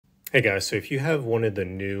Hey guys, so if you have one of the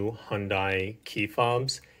new Hyundai Key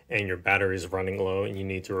Fobs and your battery is running low and you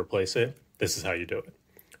need to replace it, this is how you do it.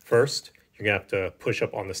 First, you're going to have to push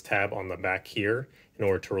up on this tab on the back here in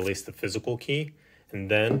order to release the physical key. And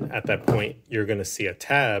then at that point, you're going to see a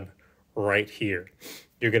tab right here.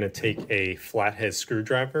 You're going to take a flathead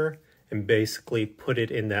screwdriver and basically put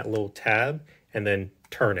it in that little tab and then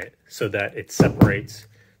turn it so that it separates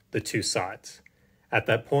the two sides. At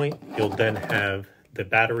that point, you'll then have the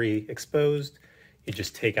battery exposed. You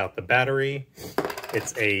just take out the battery.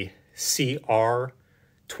 It's a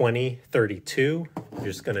CR2032. You're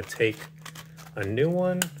just gonna take a new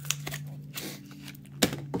one,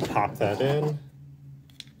 pop that in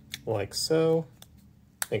like so.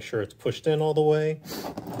 Make sure it's pushed in all the way.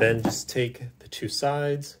 Then just take the two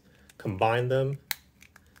sides, combine them,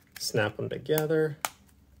 snap them together.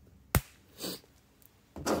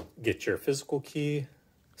 Get your physical key,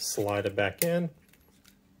 slide it back in,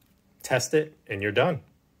 test it, and you're done.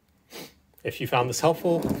 If you found this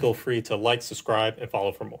helpful, feel free to like, subscribe, and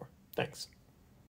follow for more. Thanks.